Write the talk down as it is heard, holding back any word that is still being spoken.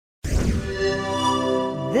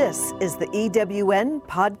This is the EWN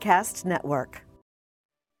Podcast Network.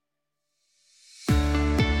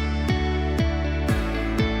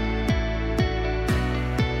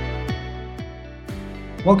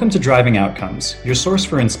 Welcome to Driving Outcomes, your source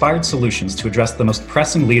for inspired solutions to address the most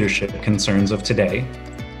pressing leadership concerns of today.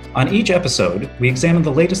 On each episode, we examine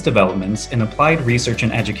the latest developments in applied research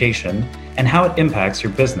and education and how it impacts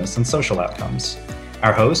your business and social outcomes.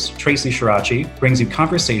 Our host, Traci brings you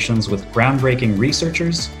conversations with groundbreaking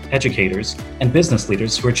researchers, educators, and business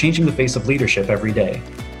leaders who are changing the face of leadership every day.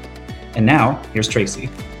 And now, here's Traci.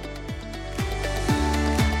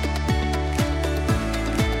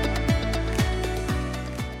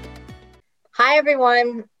 Hi,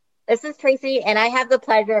 everyone. This is Traci, and I have the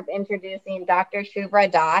pleasure of introducing Dr.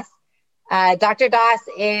 Shuvra Das. Dr. Das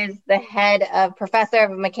is the head of Professor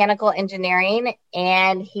of Mechanical Engineering,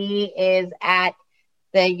 and he is at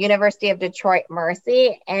the University of Detroit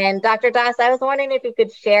Mercy. And Dr. Das, I was wondering if you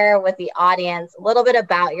could share with the audience a little bit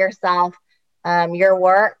about yourself, your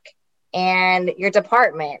work, and your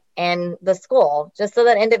department and the school, just so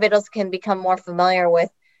that individuals can become more familiar with,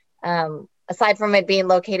 aside from it being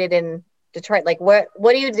located in Detroit, like what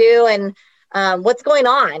do you do and what's going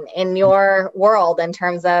on in your world in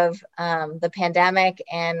terms of the pandemic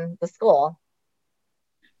and the school?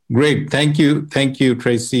 Great. Thank you,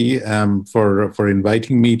 Traci, for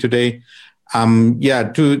inviting me today.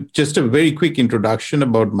 To just a very quick introduction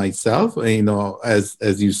about myself.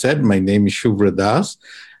 As you said, my name is Shuvra Das.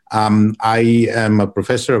 I am a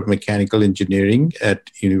professor of mechanical engineering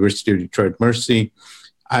at University of Detroit Mercy.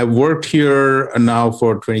 I worked here now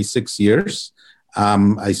for 26 years.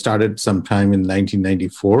 I started sometime in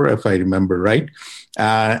 1994, if I remember right.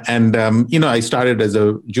 I started as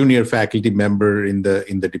a junior faculty member in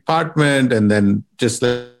the department, and then just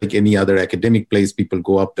like any other academic place, people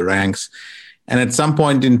go up the ranks. And at some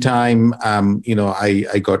point in time,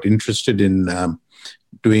 I got interested in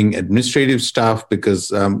doing administrative stuff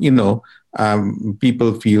because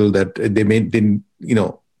people feel that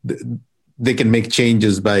they can make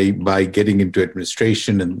changes by getting into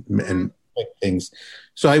administration and things.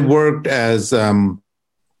 So I worked as the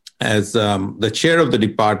chair of the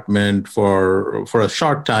department for a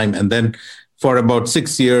short time, and then for about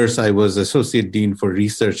 6 years, I was associate dean for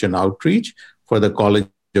research and outreach for the College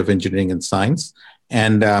of Engineering and Science.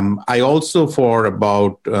 And I also, for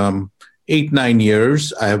about 8-9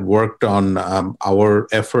 years, I have worked on our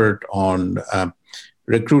effort on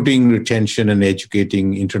recruiting, retention, and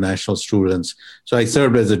educating international students. So I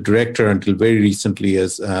served as a director until very recently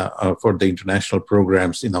as for the international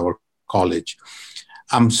programs in our college.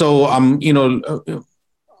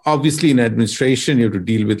 Obviously in administration, you have to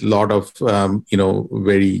deal with a lot of,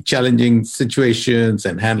 very challenging situations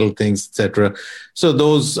and handle things, etc. So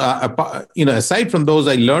those, aside from those,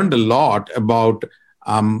 I learned a lot about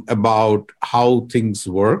how things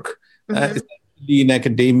work. Mm-hmm. In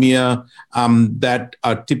academia, that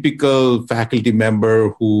a typical faculty member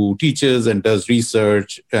who teaches and does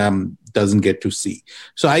research doesn't get to see.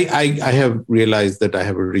 So I have realized that I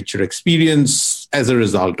have a richer experience as a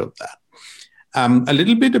result of that. A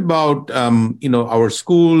little bit about our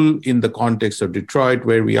school in the context of Detroit,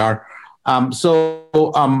 where we are. If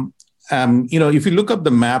you look up the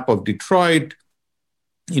map of Detroit,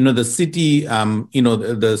 the city,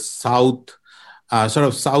 the south. Sort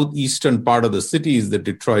of southeastern part of the city is the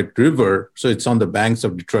Detroit River. So it's on the banks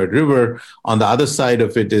of Detroit River. On the other side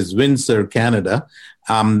of it is Windsor, Canada.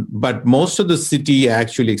 But most of the city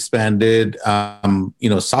actually expanded,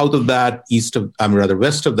 south of that,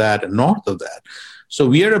 west of that, and north of that. So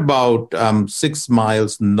we are about 6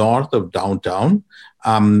 miles north of downtown.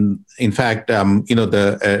 In fact, the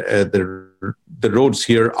roads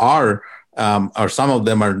here are or some of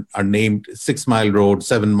them are named 6 Mile Road,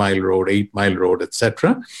 7 Mile Road, 8 Mile Road,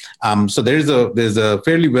 etc. So there's a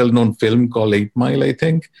fairly well-known film called 8 Mile, I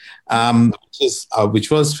think, which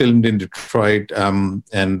was filmed in Detroit and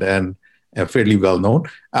fairly well known.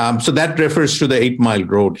 So that refers to the 8 Mile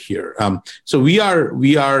Road here. So we are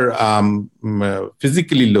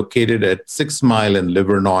physically located at 6 Mile and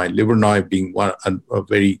Livernois being a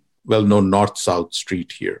very well-known north-south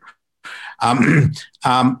street here. We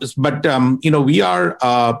are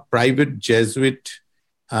a private Jesuit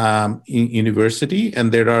university,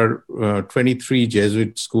 and there are 23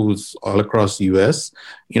 Jesuit schools all across the U.S.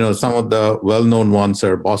 Some of the well-known ones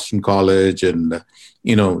are Boston College and,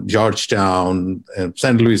 Georgetown,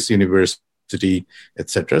 St. Louis University,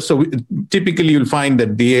 etc. So typically you'll find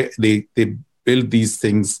that they build these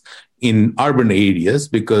things in urban areas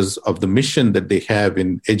because of the mission that they have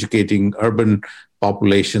in educating urban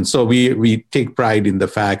population. So we take pride in the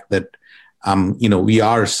fact that we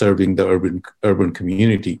are serving the urban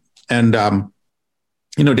community. And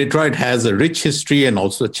Detroit has a rich history and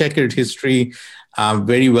also a checkered history,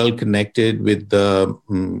 very well connected with the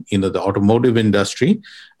automotive industry.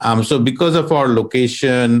 So because of our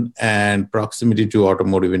location and proximity to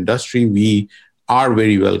automotive industry, we are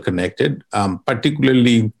very well connected,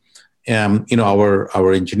 particularly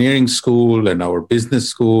our engineering school and our business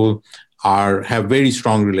school have very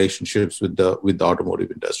strong relationships with the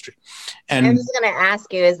automotive industry. And I'm just going to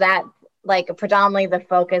ask you, is that like predominantly the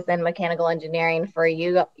focus in mechanical engineering for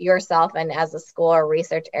you yourself and as a school or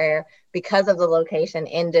research area because of the location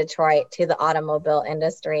in Detroit to the automobile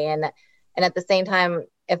industry? And at the same time,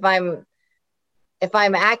 if I'm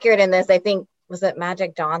accurate in this, I think, was it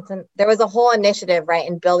Magic Johnson? There was a whole initiative, right,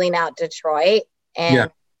 in building out Detroit,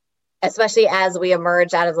 and especially as we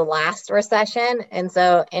emerge out of the last recession. And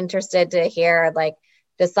so interested to hear, like,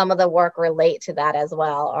 does some of the work relate to that as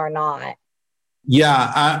well or not?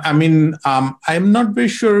 Yeah, I'm not very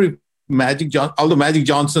sure if although Magic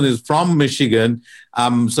Johnson is from Michigan,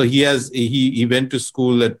 so he went to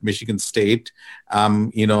school at Michigan State,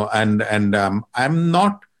 and I'm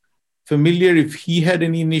not familiar if he had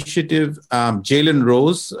any initiative. Jalen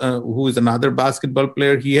Rose, who is another basketball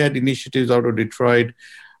player, he had initiatives out of Detroit,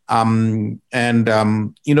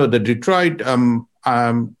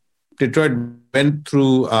 Detroit went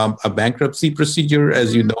through a bankruptcy procedure,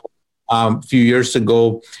 as you know, a few years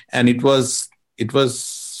ago, and it was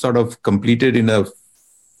sort of completed in a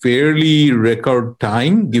fairly record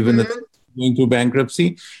time, given that it's going through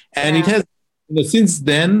bankruptcy. And it has, since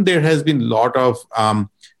then, there has been a lot of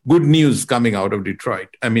good news coming out of Detroit.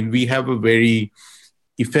 I mean, we have a very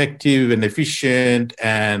effective and efficient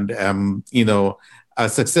and a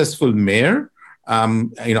successful mayor.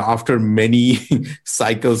 After many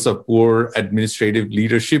cycles of poor administrative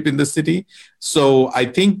leadership in the city. So I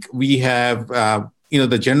think we have,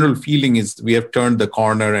 the general feeling is we have turned the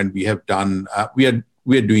corner and we have done, we are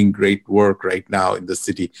doing great work right now in the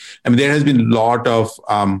city. I mean, there has been a lot of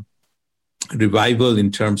revival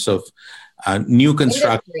in terms of new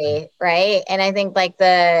construction. Industry, right? And I think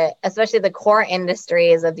especially the core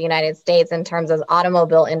industries of the United States in terms of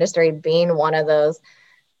automobile industry being one of those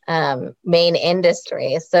main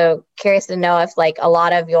industries. So curious to know if like a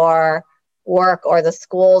lot of your work or the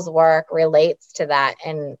school's work relates to that,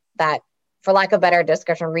 and that, for lack of better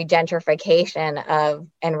description, regentrification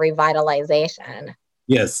and revitalization.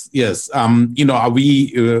 Yes. It's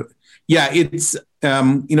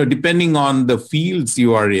depending on the fields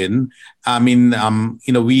you are in. I mean,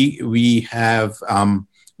 we have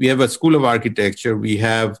a school of architecture. We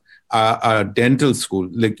have a dental school.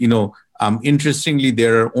 Interestingly,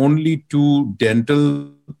 there are only 2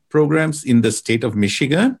 dental programs in the state of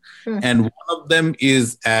Michigan. And one of them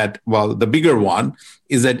is the bigger one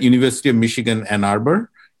is at University of Michigan, Ann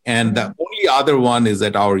Arbor. And the only other one is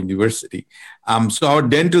at our university. So our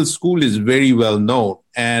dental school is very well known.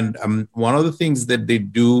 And one of the things that they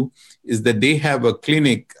do is that they have a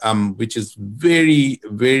clinic, which is very,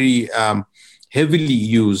 very heavily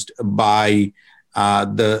used by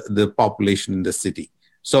the population in the city.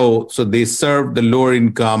 So they serve the lower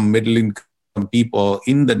income, middle income people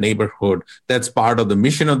in the neighborhood. That's part of the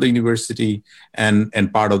mission of the university and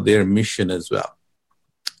part of their mission as well.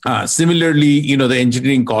 Similarly, the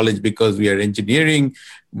engineering college, because we are engineering,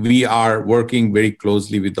 we are working very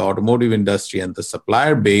closely with the automotive industry and the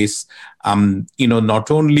supplier base.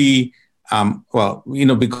 Not only,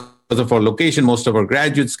 because of our location, most of our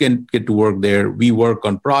graduates can get to work there. We work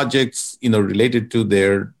on projects, related to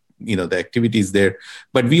their the activities there.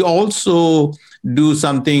 But we also do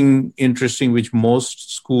something interesting, which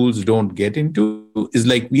most schools don't get into, is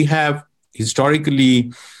like we have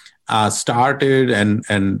historically started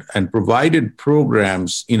and provided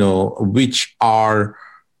programs, which are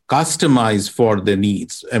customized for the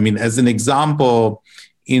needs. I mean, as an example,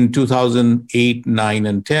 in 2008, 9,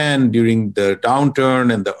 and 10, during the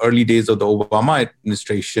downturn and the early days of the Obama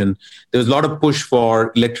administration, there was a lot of push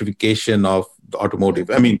for electrification of the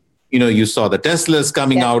automotive. I mean, you saw the Teslas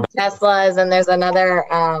coming out. Teslas, and there's another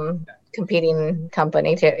competing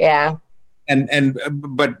company too. Yeah.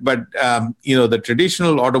 But the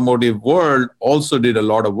traditional automotive world also did a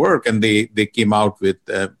lot of work, and they came out with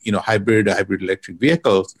hybrid electric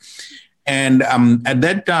vehicles. And at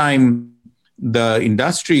that time, the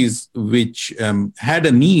industries which had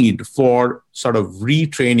a need for sort of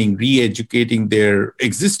retraining, re-educating their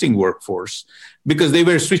existing workforce, because they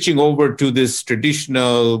were switching over to this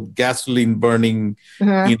traditional gasoline burning,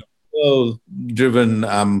 driven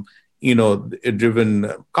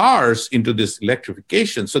cars into this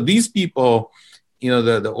electrification. So these people,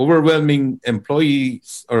 the overwhelming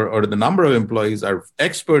employees or the number of employees are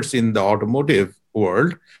experts in the automotive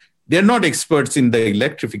world. They're not experts in the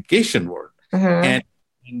electrification world. And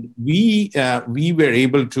we were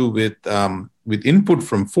able to, with input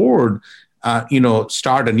from Ford,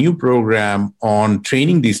 start a new program on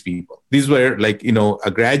training these people. These were like,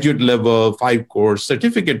 a graduate level 5-course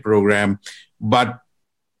certificate program, but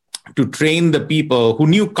to train the people who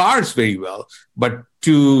knew cars very well, but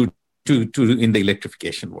to in the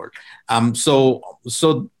electrification world. So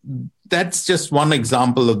that's just one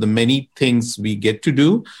example of the many things we get to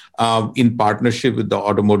do in partnership with the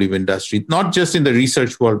automotive industry, not just in the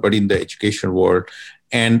research world, but in the education world.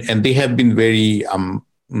 And they have been very,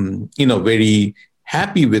 very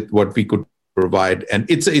happy with what we could provide. And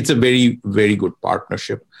it's a very, very good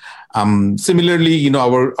partnership. Similarly,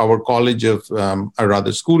 our College of, or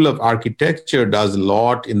rather School of Architecture does a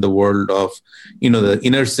lot in the world of, the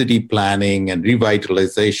inner city planning and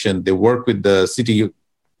revitalization. They work with the city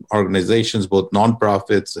organizations, both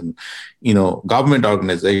nonprofits and, government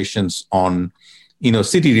organizations on,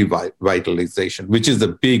 city revitalization, which is a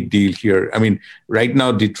big deal here. I mean, right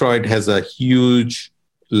now, Detroit has a huge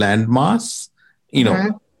landmass,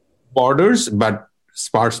 borders, but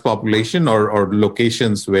sparse population or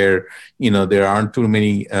locations where, there aren't too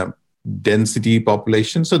many density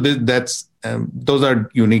population. So that's those are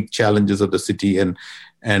unique challenges of the city, and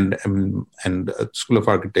School of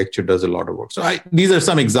Architecture does a lot of work. So these are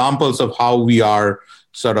some examples of how we are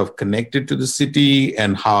sort of connected to the city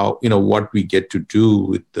and how, what we get to do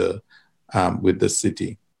with the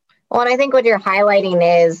city. Well, and I think what you're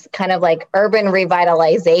highlighting is kind of like urban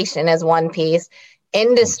revitalization as one piece,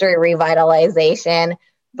 industry revitalization,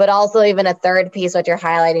 but also even a third piece, what you're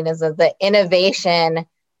highlighting is the innovation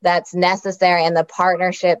that's necessary and the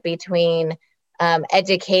partnership between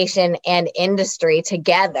education and industry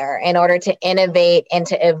together in order to innovate and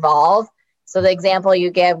to evolve. So the example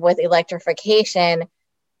you give with electrification,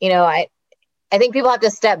 I think people have to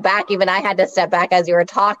step back. Even I had to step back as you were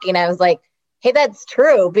talking. I was like, hey, that's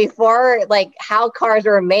true. Before, like how cars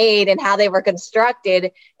were made and how they were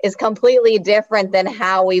constructed is completely different than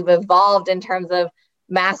how we've evolved in terms of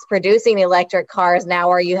mass producing electric cars now,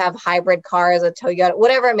 where you have hybrid cars, a Toyota,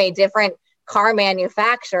 whatever it may, different car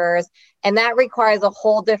manufacturers. And that requires a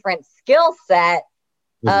whole different skill set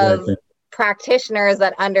of practitioners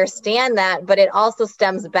that understand that. But it also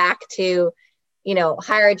stems back to,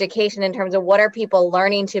 higher education in terms of what are people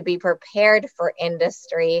learning to be prepared for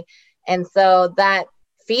industry. And so that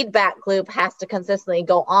feedback loop has to consistently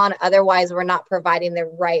go on. Otherwise, we're not providing the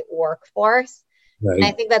right workforce. Right. And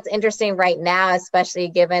I think that's interesting right now, especially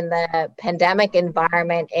given the pandemic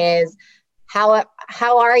environment, is how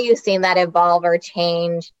are you seeing that evolve or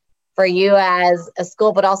change for you as a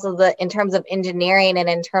school, but also in terms of engineering and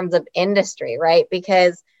in terms of industry, right?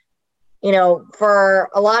 Because,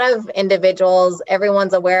 for a lot of individuals,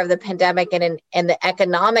 everyone's aware of the pandemic and the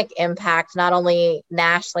economic impact, not only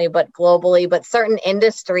nationally, but globally, but certain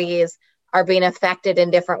industries are being affected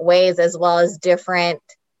in different ways, as well as different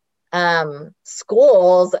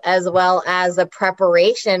schools, as well as a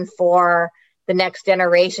preparation for the next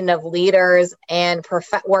generation of leaders and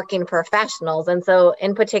working professionals. And so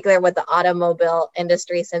in particular with the automobile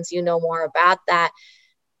industry, since you know more about that,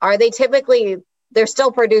 are they they're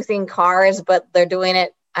still producing cars, but they're doing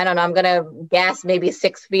it, I don't know, I'm going to guess maybe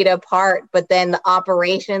 6 feet apart, but then the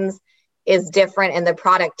operations is different and the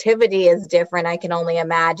productivity is different, I can only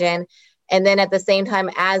imagine. And then at the same time,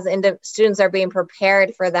 as students are being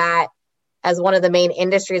prepared for that as one of the main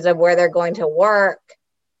industries of where they're going to work,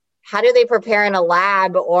 how do they prepare in a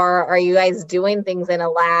lab, or are you guys doing things in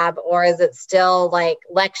a lab, or is it still like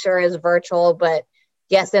lecture is virtual, but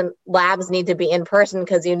yes, and labs need to be in person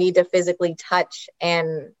because you need to physically touch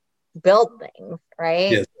and build things,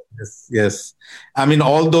 right? Yes. I mean,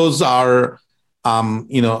 all those are,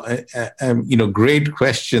 great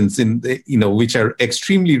questions which are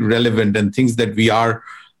extremely relevant and things that we are,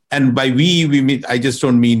 and by we mean, I just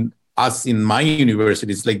don't mean us in my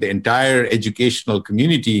university. It's like the entire educational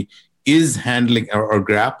community is handling or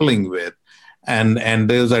grappling with. And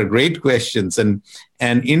those are great questions. And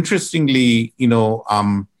interestingly,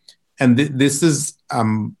 this is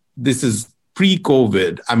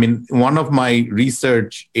pre-COVID. I mean, one of my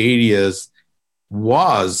research areas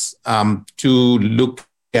was to look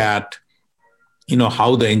at,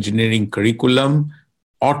 how the engineering curriculum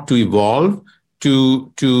ought to evolve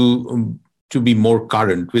to be more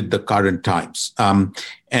current with the current times.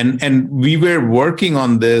 And we were working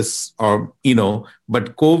on this, but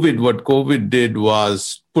what COVID did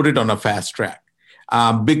was put it on a fast track.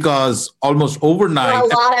 because almost overnight. For a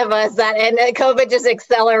lot of us, and COVID just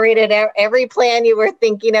accelerated every plan you were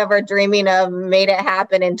thinking of or dreaming of, made it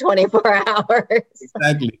happen in 24 hours.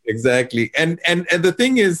 Exactly. And the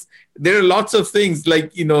thing is, there are lots of things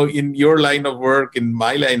like, in your line of work, in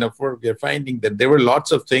my line of work, we're finding that there were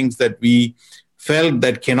lots of things that we felt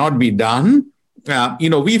that cannot be done.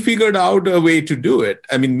 We figured out a way to do it.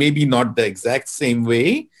 I mean, maybe not the exact same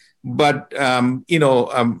way, but,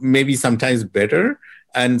 maybe sometimes better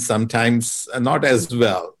and sometimes not as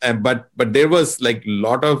well. But there was like a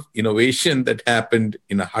lot of innovation that happened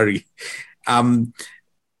in a hurry.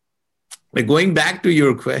 But going back to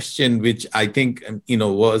your question, which I think,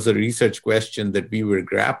 was a research question that we were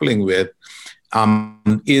grappling with,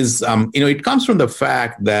 it comes from the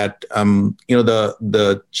fact that,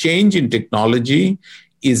 the change in technology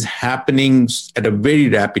is happening at a very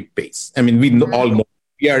rapid pace. I mean, we all know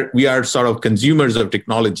we are sort of consumers of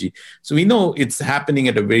technology. So we know it's happening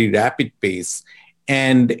at a very rapid pace.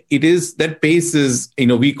 And it is, that pace is,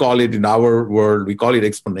 we call it in our world, we call it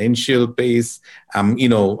exponential pace.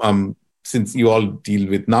 Since you all deal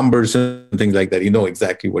with numbers and things like that, you know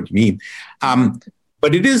exactly what you mean.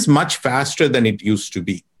 But it is much faster than it used to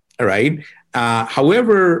be, right?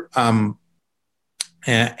 However,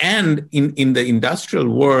 and in the industrial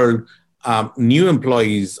world, new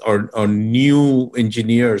employees or new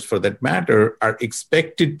engineers, for that matter, are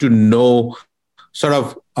expected to know sort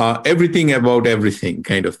of everything about everything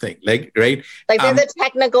kind of thing, right? Like they're the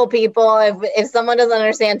technical people. If someone doesn't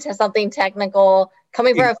understand something technical,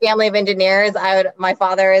 coming from a family of engineers, my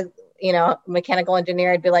father is, mechanical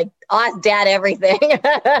engineer. I'd be like, I'll ask Dad everything.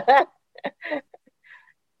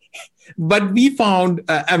 But we found,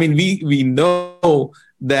 we know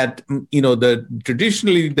that,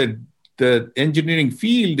 traditionally the engineering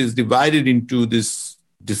field is divided into this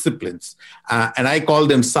disciplines. And I call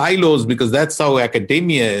them silos because that's how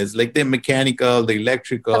academia is, like the mechanical, the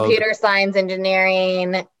electrical. Computer science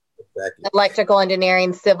engineering, electrical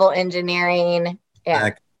engineering, civil engineering.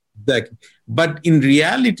 Yeah. Exactly. But in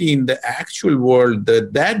reality, in the actual world,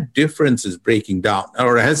 that difference is breaking down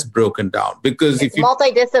or has broken down because it's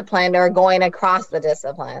multidisciplinary or going across the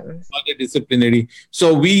disciplines. Multidisciplinary.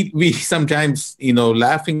 So we sometimes,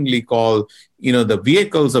 laughingly call, the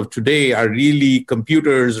vehicles of today are really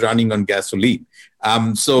computers running on gasoline.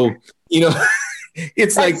 It's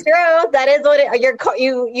That's true. That is what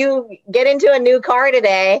you get into a new car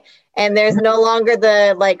today, and there's no longer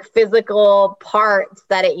the physical parts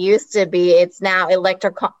that it used to be. It's now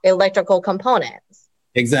electrical components.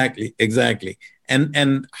 Exactly.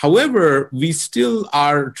 And however, we still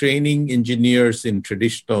are training engineers in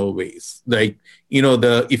traditional ways. Like,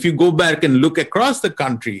 if you go back and look across the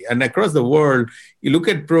country and across the world, you look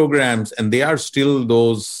at programs and they are still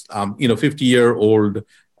those, 50-year-old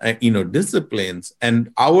disciplines.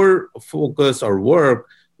 And our focus or work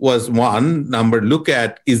was look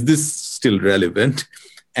at, is this still relevant?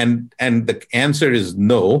 And the answer is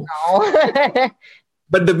no.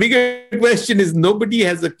 But the bigger question is nobody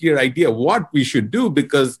has a clear idea what we should do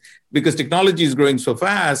because technology is growing so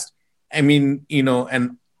fast. And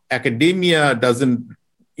academia doesn't,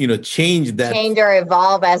 change or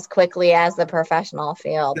evolve as quickly as the professional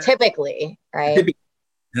field, typically, right?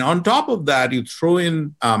 And on top of that, you throw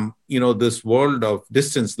in, this world of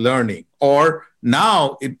distance learning, or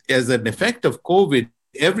now as an effect of COVID,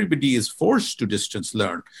 everybody is forced to distance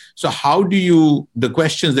learn. So the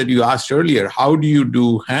questions that you asked earlier, how do you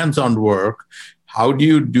do hands-on work? How do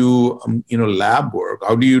you do, lab work?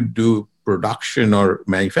 How do you do production or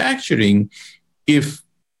manufacturing if,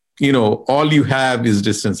 all you have is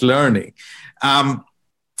distance learning?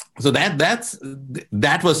 So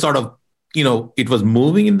that was sort of, it was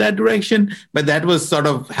moving in that direction, but that was sort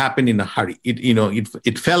of happened in a hurry.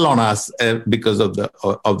 It fell on us because of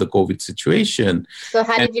the COVID situation. So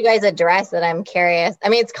how did you guys address it? I'm curious. I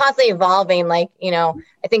mean, it's constantly evolving. I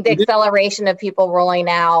think the acceleration of people rolling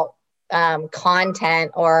out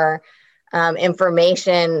content or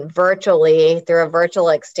information virtually through a virtual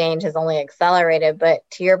exchange has only accelerated. But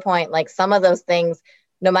to your point, some of those things,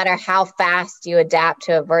 no matter how fast you adapt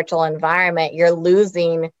to a virtual environment, you're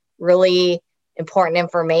losing really important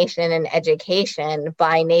information and education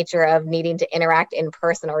by nature of needing to interact in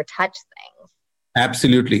person or touch things.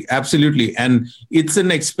 Absolutely. And it's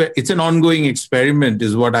an ongoing experiment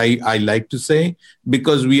is what I like to say,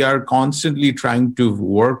 because we are constantly trying to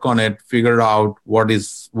work on it, figure out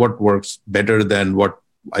what works better than what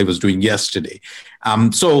I was doing yesterday.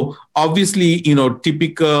 So obviously,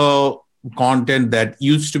 typical content that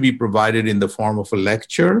used to be provided in the form of a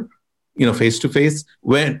lecture, face-to-face,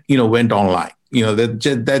 went online.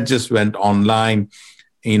 That just went online,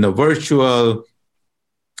 virtual.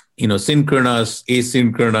 synchronous,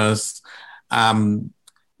 asynchronous.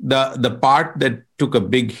 The part that took a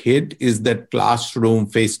big hit is that classroom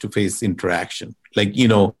face-to-face interaction. Like,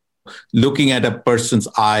 looking at a person's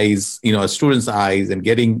eyes, a student's eyes, and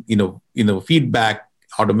getting, feedback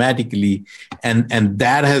automatically. And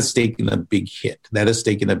that has taken a big hit. The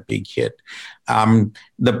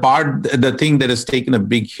thing that has taken a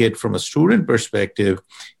big hit from a student perspective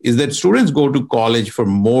is that students go to college for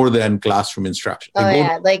more than classroom instruction.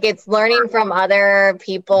 Like it's learning from other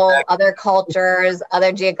people, exactly. Other cultures,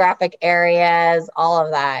 other geographic areas, all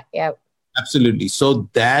of that. Yep. Absolutely. So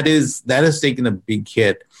that has taken a big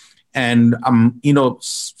hit. And,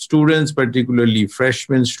 students, particularly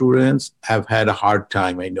freshman students, have had a hard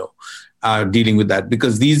time, I know, dealing with that,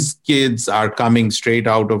 because these kids are coming straight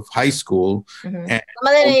out of high school. Mm-hmm. And some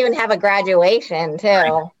of them didn't even have a graduation,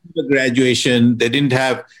 too. They didn't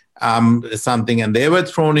have something, and they were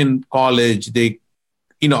thrown in college. They,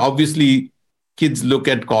 obviously, kids look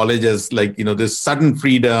at college as like, this sudden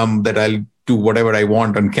freedom that I'll do whatever I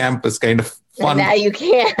want on campus kind of fun. And now you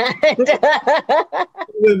can't.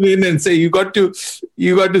 And say you got to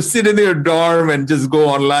sit in your dorm and just go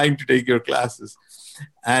online to take your classes.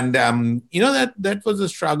 And that was a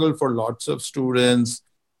struggle for lots of students.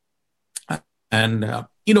 And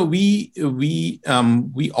we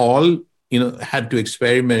all had to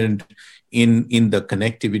experiment in the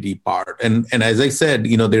connectivity part. And as I said,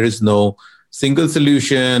 there is no single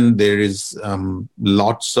solution. There is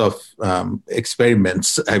lots of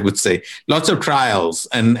experiments, I would say, lots of trials,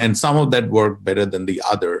 and some of that work better than the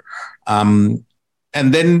other. And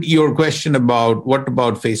then your question about what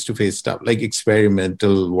about face-to-face stuff, like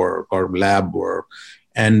experimental work or lab work,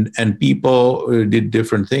 and people did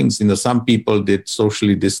different things. Some people did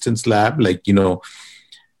socially distanced lab, like,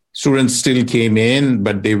 students still came in,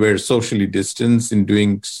 but they were socially distanced in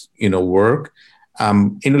doing, work. A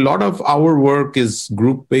lot of our work is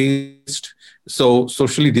group-based, so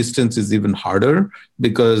socially distanced is even harder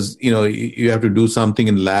because, you have to do something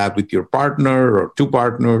in lab with your partner or two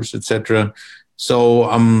partners, etc. So,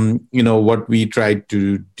 what we try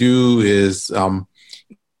to do is,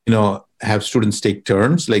 have students take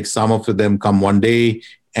turns. Like some of them come one day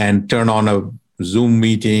and turn on a Zoom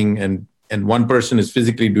meeting, and one person is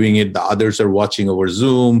physically doing it. The others are watching over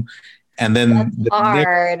Zoom. And then that's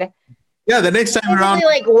hard. The next time around,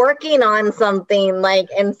 like working on something,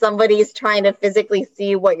 and somebody's trying to physically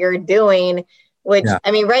see what you're doing, which,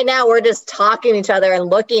 I mean, right now we're just talking to each other and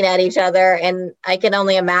looking at each other. And I can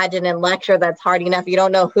only imagine in lecture, that's hard enough. You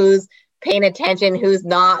don't know who's paying attention, who's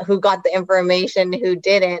not, who got the information, who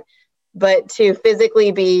didn't, but to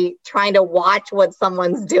physically be trying to watch what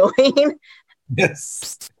someone's doing.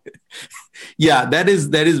 Yes. Yeah, that is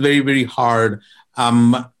very, very hard.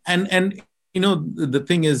 And the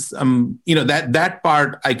thing is, that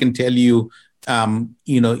part I can tell you,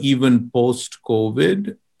 even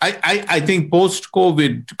post-COVID, I think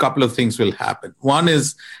post-COVID, a couple of things will happen. One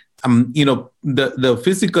is, the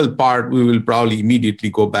physical part, we will probably immediately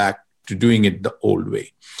go back to doing it the old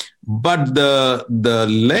way. But the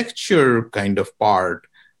lecture kind of part,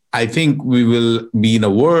 I think we will be in a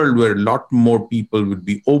world where a lot more people would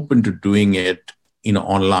be open to doing it,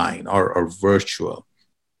 online or virtual.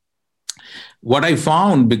 What I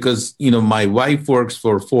found, because, my wife works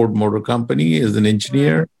for Ford Motor Company as an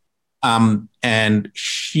engineer, and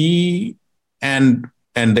she and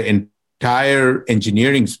the entire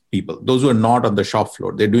engineering people, those who are not on the shop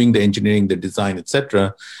floor, they're doing the engineering, the design,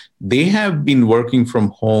 etc. They have been working from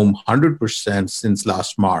home 100% since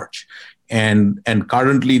last March. And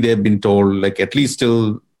currently they've been told, like, at least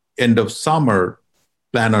till end of summer,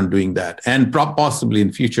 plan on doing that, and possibly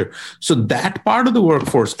in future. So that part of the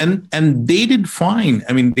workforce, and they did fine.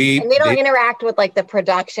 I mean, they don't interact with like the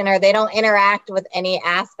production, or they don't interact with any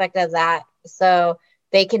aspect of that. So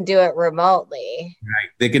they can do it remotely. Right.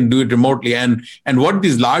 They can do it remotely. And what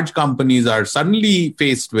these large companies are suddenly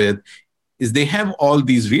faced with is they have all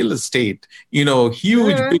these real estate,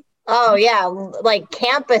 huge, big. Oh yeah. Like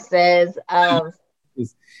campuses of.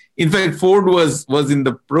 In fact, Ford was in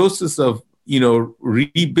the process of,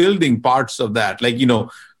 rebuilding parts of that, like,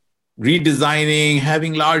 redesigning,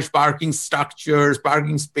 having large parking structures,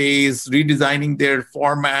 parking space, redesigning their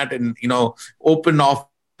format and, open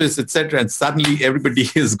office, etc. And suddenly everybody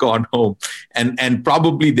has gone home. And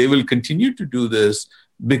probably they will continue to do this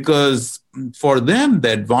because for them,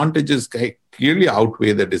 the advantages clearly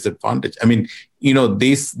outweigh the disadvantage. I mean,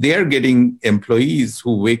 they are getting employees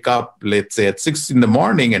who wake up, let's say, at 6 a.m.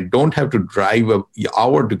 and don't have to drive an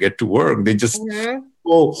hour to get to work. They just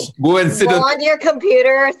go and sit on your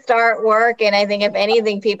computer, start work. And I think if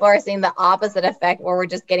anything, people are seeing the opposite effect, where we're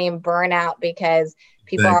just getting burnout because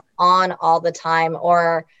people are on all the time,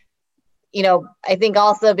 or, I think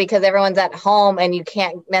also because everyone's at home and you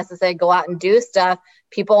can't necessarily go out and do stuff,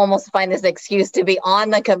 people almost find this excuse to be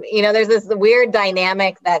on there's this weird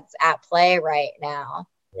dynamic that's at play right now.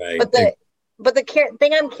 Right. But the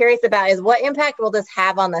thing I'm curious about is what impact will this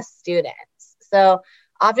have on the students? So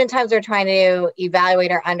oftentimes we're trying to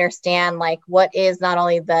evaluate or understand what is not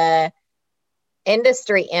only the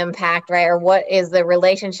industry impact, right? Or what is the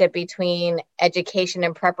relationship between education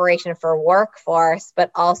and preparation for workforce, but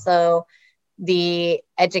also the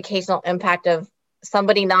educational impact of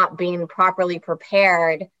somebody not being properly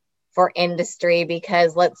prepared for industry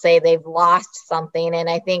because, let's say, they've lost something. And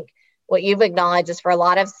I think what you've acknowledged is for a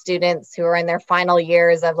lot of students who are in their final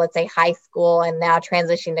years of, let's say, high school and now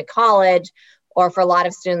transitioning to college, or for a lot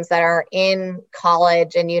of students that are in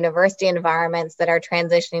college and university environments that are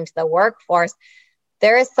transitioning to the workforce,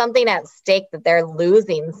 there is something at stake that they're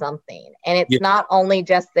losing something. And it's not only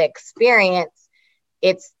just the experience,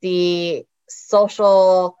 it's the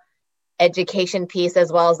social education piece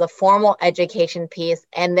as well as the formal education piece.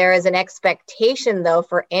 And there is an expectation, though,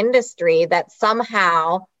 for industry that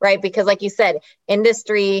somehow, right, because like you said,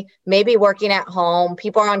 industry may be working at home,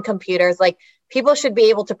 people are on computers, people should be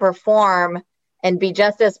able to perform and be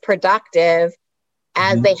just as productive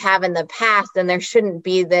as they have in the past. And there shouldn't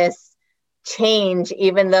be this change,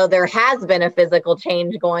 even though there has been a physical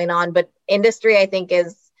change going on. But industry, I think,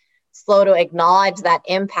 is slow to acknowledge that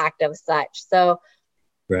impact of such. So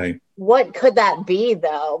what could that be,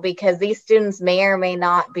 though? Because these students may or may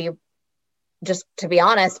not be, just to be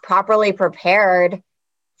honest, properly prepared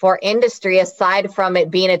for industry, aside from it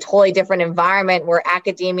being a totally different environment where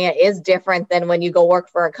academia is different than when you go work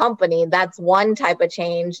for a company. That's one type of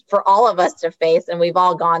change for all of us to face, and we've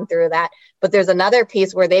all gone through that. But there's another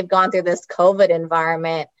piece where they've gone through this COVID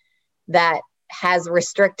environment that has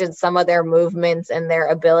restricted some of their movements and their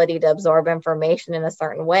ability to absorb information in a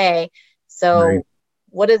certain way. So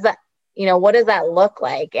what does that look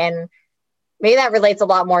like? And maybe that relates a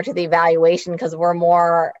lot more to the evaluation because we're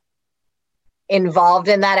more involved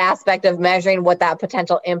in that aspect of measuring what that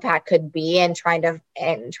potential impact could be and trying to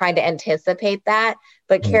anticipate that.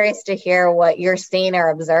 But curious to hear what you're seeing or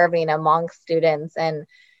observing among students and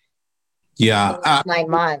 9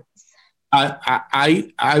 months.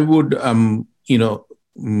 I would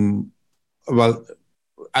well,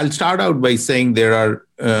 I'll start out by saying there are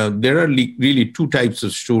really two types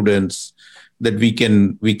of students that we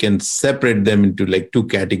can separate them into two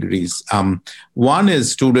categories. One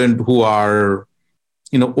is students who are,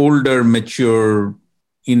 older, mature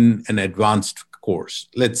in an advanced course.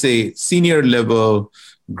 Let's say senior level,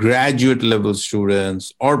 graduate level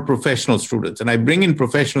students, or professional students. And I bring in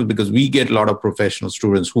professionals because we get a lot of professional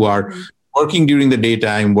students who are working during the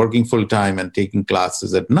daytime, working full time, and taking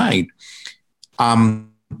classes at night.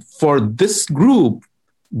 For this group,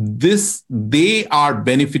 they are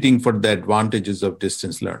benefiting from the advantages of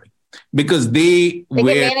distance learning because they can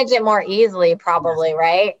manage it more easily, probably,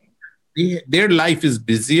 right? Their life is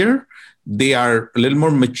busier. They are a little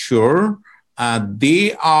more mature.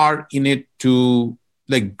 They are in it to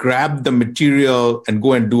grab the material and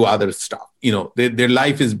go and do other stuff. Their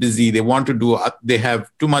life is busy. They want to do. They have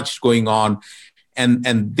too much going on,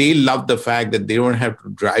 and they love the fact that they don't have to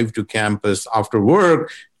drive to campus after work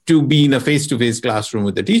to be in a face-to-face classroom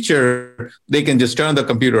with the teacher. They can just turn the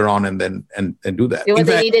computer on and then do that. Do what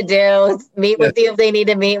they need to do. Meet with you if they need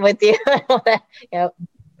to meet with you. Yep.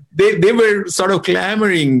 They were sort of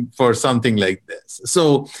clamoring for something like this.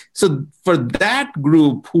 So for that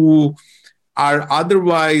group who are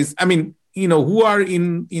otherwise, who are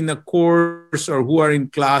in a course or who are in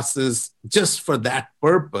classes just for that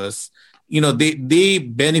purpose, they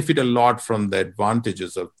benefit a lot from the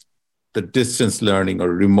advantages of the distance learning or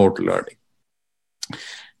remote learning.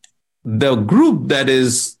 The group that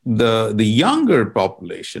is the younger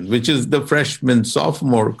population, which is the freshman,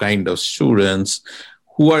 sophomore kind of students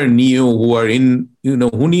who are new, who are in,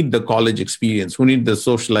 who need the college experience, who need the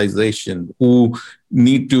socialization, who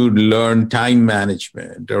need to learn time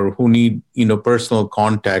management, or who need, personal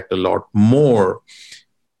contact a lot more.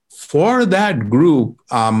 For that group,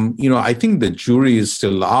 I think the jury is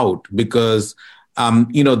still out because,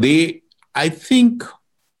 I think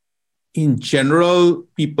in general,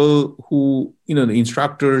 people who, the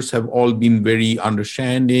instructors have all been very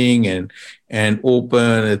understanding and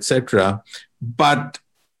open, etc. But,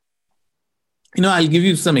 I'll give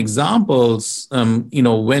you some examples,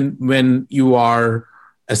 when you are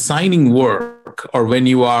assigning work or when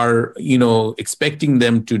you are, expecting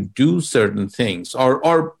them to do certain things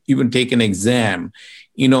or even take an exam,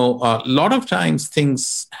 a lot of times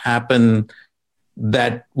things happen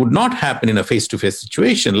that would not happen in a face-to-face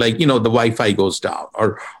situation, like, the Wi-Fi goes down,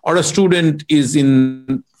 or a student is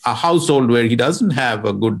in a household where he doesn't have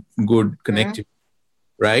a good connectivity,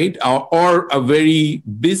 right? Or a very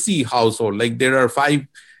busy household, like there are 5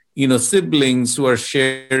 siblings who are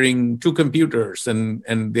sharing 2 computers, and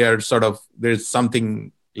they are there's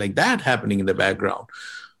something like that happening in the background.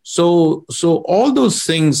 So all those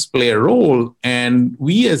things play a role, and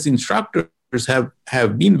we as instructors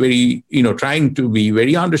have been very, trying to be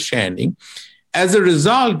very understanding. As a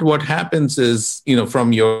result, what happens is,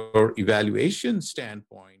 from your evaluation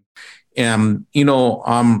standpoint, is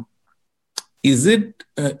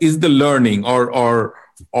the learning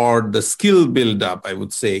or the skill buildup, I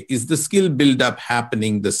would say, is the skill buildup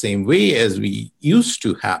happening the same way as we used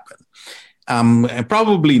to happen?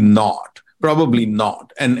 Probably not.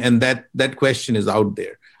 And that question is out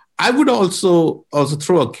there. I would also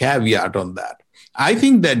throw a caveat on that. I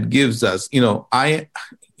think that gives us, I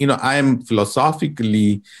am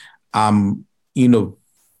philosophically,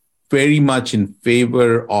 very much in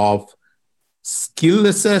favor of skill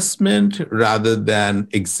assessment rather than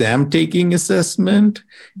exam taking assessment,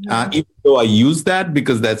 even though I use that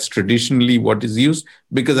because that's traditionally what is used,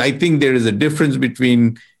 because I think there is a difference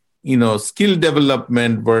between, skill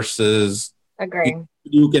development versus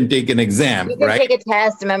you can take an exam, you can right? take a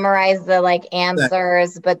test, memorize the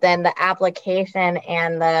answers, but then the application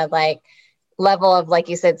and the level of, like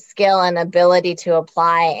you said, skill and ability to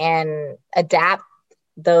apply and adapt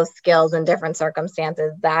those skills in different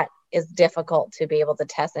circumstances, that is difficult to be able to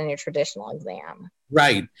test in your traditional exam.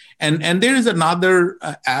 Right. And there is another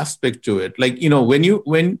aspect to it. Like,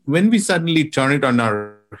 when we suddenly turn it on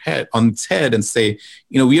its head and say,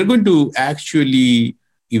 we are going to actually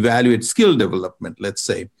evaluate skill development, let's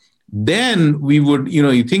say, then we would,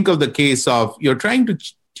 you think of the case of you're trying to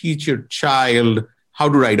teach your child how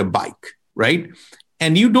to ride a bike, right?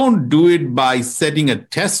 And you don't do it by setting a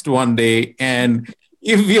test one day, and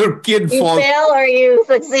if your kid fail or you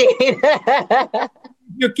succeed.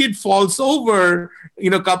 Your kid falls over,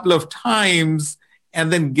 a couple of times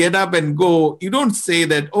and then get up and go, you don't say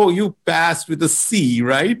that, oh, you passed with a C,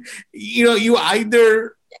 right? You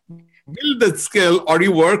either build the skill or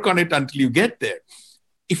you work on it until you get there.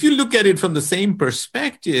 If you look at it from the same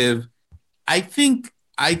perspective, I think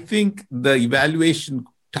the evaluation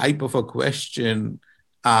type of a question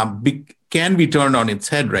can be turned on its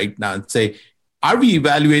head right now and say, are we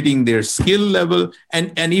evaluating their skill level?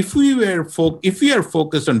 And if we are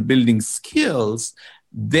focused on building skills,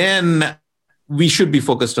 then we should be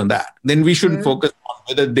focused on that. Then we shouldn't focus on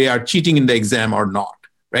whether they are cheating in the exam or not,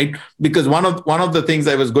 right? Because one of the things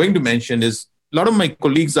I was going to mention is a lot of my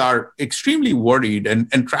colleagues are extremely worried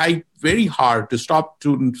and try very hard to stop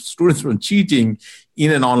students from cheating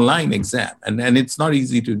in an online exam, and it's not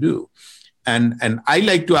easy to do. And I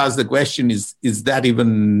like to ask the question: Is that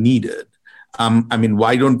even needed?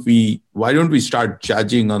 Why don't we start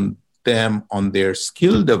judging on them on their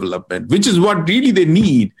skill development, which is what really they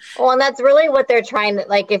need? Well, and that's really what they're trying to,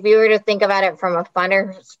 if you were to think about it from a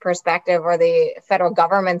funder's perspective or the federal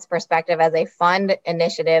government's perspective as they fund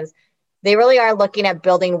initiatives, they really are looking at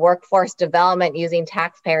building workforce development using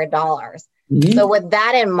taxpayer dollars. Mm-hmm. So with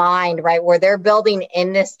that in mind, right, where they're building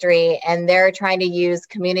industry and they're trying to use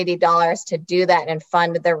community dollars to do that and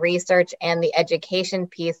fund the research and the education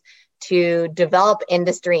piece to develop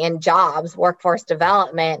industry and jobs, workforce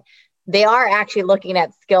development, they are actually looking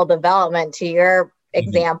at skill development, to your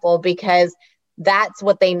example, because that's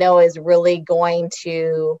what they know is really going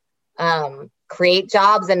to create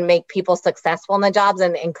jobs and make people successful in the jobs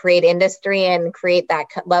and create industry and create that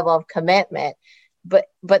level of commitment. But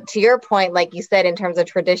to your point, like you said, in terms of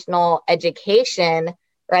traditional education,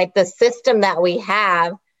 right, the system that we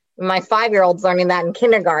have, my 5-year-old's learning that in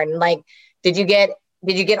kindergarten. Did you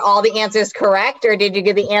get all the answers correct, or did you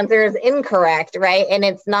get the answers incorrect, right? And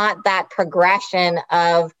it's not that progression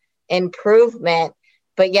of improvement.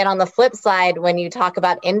 But yet on the flip side, when you talk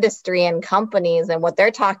about industry and companies and what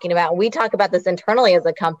they're talking about, we talk about this internally as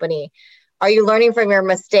a company. Are you learning from your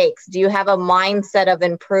mistakes? Do you have a mindset of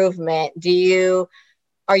improvement?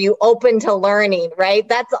 Are you open to learning, right?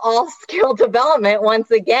 That's all skill development. Once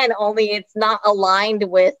again, only it's not aligned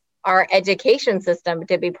with our education system,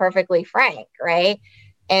 to be perfectly frank, right?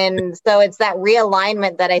 And so it's that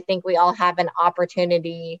realignment that I think we all have an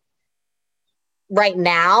opportunity right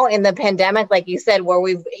now in the pandemic, like you said, where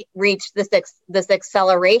we've reached this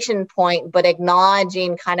acceleration point, but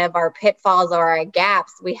acknowledging kind of our pitfalls or our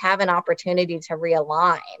gaps, we have an opportunity to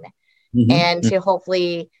realign and to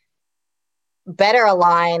hopefully better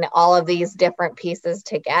align all of these different pieces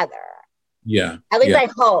together. Yeah. At least Yeah. I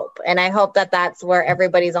hope. And I hope that that's where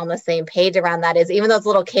everybody's on the same page around that, is even though it's a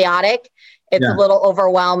little chaotic, it's a little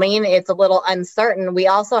overwhelming, it's a little uncertain. We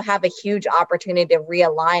also have a huge opportunity to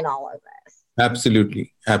realign all of this.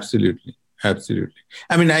 Absolutely. Absolutely. Absolutely.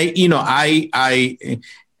 I mean,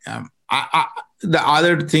 the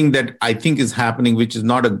other thing that I think is happening, which is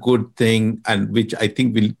not a good thing, and which I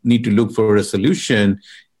think we need to look for a solution,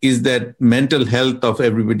 is that mental health of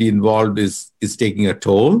everybody involved is taking a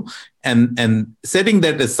toll. And setting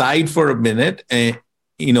that aside for a minute,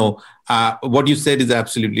 what you said is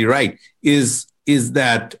absolutely right. Is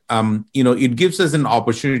that it gives us an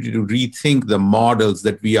opportunity to rethink the models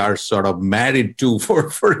that we are sort of married to for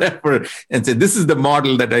forever, and say, this is the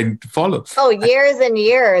model that I need to follow. Oh, years and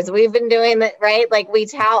years we've been doing that, right? Like, we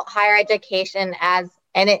tout higher education and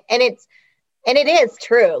it is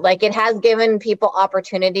true. Like, it has given people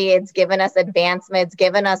opportunity. It's given us advancements,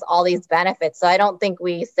 given us all these benefits. So I don't think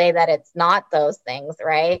we say that it's not those things,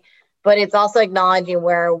 right? But it's also acknowledging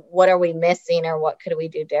what are we missing, or what could we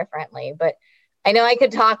do differently? But I know I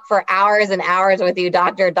could talk for hours and hours with you,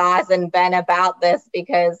 Dr. Doss and Ben, about this,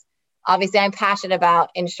 because obviously I'm passionate about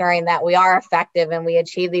ensuring that we are effective and we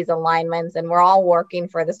achieve these alignments, and we're all working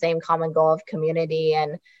for the same common goal of community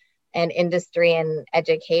and industry and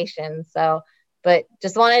education. So, but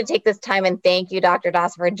just wanted to take this time and thank you, Dr.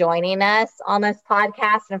 Doss, for joining us on this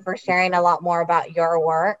podcast and for sharing a lot more about your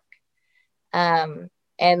work. And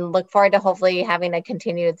look forward to hopefully having a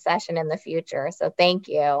continued session in the future. So thank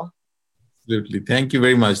you. Absolutely. Thank you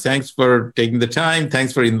very much. Thanks for taking the time.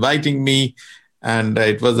 Thanks for inviting me. And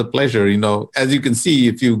it was a pleasure. As you can see,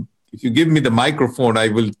 if you give me the microphone, I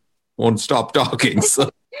won't stop talking. So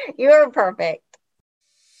you are perfect.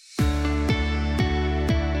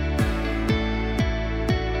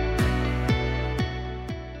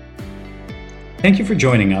 Thank you for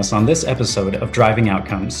joining us on this episode of Driving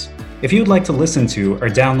Outcomes. If you'd like to listen to or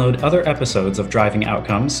download other episodes of Driving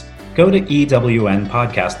Outcomes, go to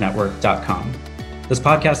ewnpodcastnetwork.com. This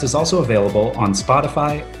podcast is also available on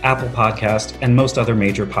Spotify, Apple Podcast, and most other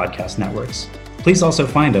major podcast networks. Please also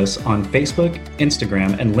find us on Facebook,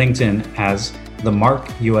 Instagram, and LinkedIn as The Mark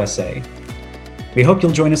USA. We hope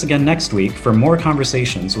you'll join us again next week for more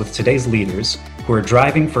conversations with today's leaders who are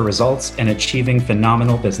driving for results and achieving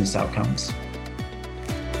phenomenal business outcomes.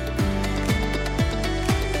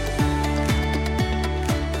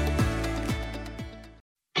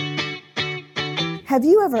 Have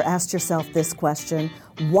you ever asked yourself this question?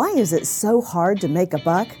 Why is it so hard to make a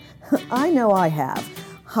buck? I know I have.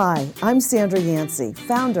 Hi, I'm Sandra Yancey,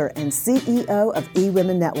 founder and CEO of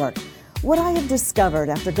eWomen Network. What I have discovered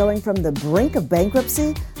after going from the brink of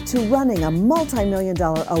bankruptcy to running a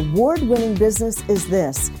multi-million-dollar award-winning business is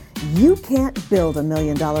this: you can't build $1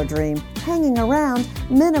 million dream hanging around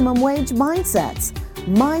minimum wage mindsets.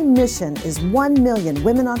 My mission is 1 million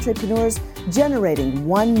women entrepreneurs generating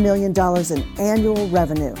 $1 million in annual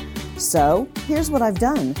revenue. So here's what I've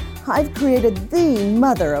done. I've created the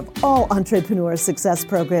mother of all entrepreneur success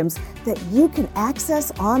programs that you can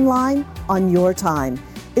access online on your time.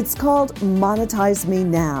 It's called Monetize Me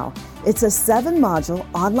Now. It's a 7-module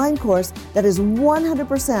online course that is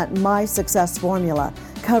 100% my success formula,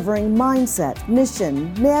 covering mindset,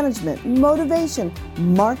 mission, management, motivation,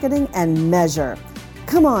 marketing, and measure.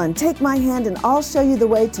 Come on, take my hand and I'll show you the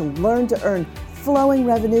way to learn to earn flowing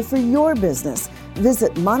revenue for your business.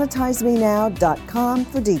 Visit monetizemenow.com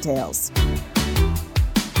for details.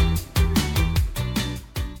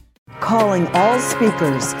 Calling all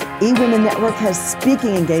speakers, eWomen Network has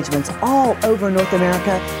speaking engagements all over North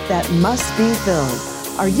America that must be filled.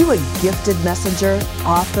 Are you a gifted messenger,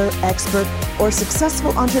 author, expert, or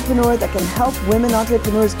successful entrepreneur that can help women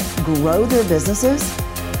entrepreneurs grow their businesses?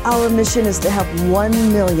 Our mission is to help 1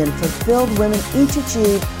 million fulfilled women each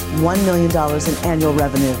achieve $1 million in annual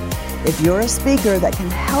revenue. If you're a speaker that can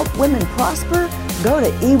help women prosper, go to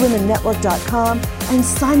eWomenNetwork.com and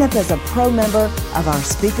sign up as a pro member of our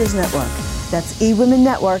Speakers Network. That's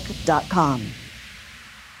eWomenNetwork.com.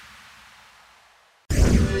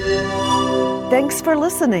 Thanks for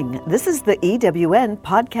listening. This is the EWN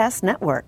Podcast Network.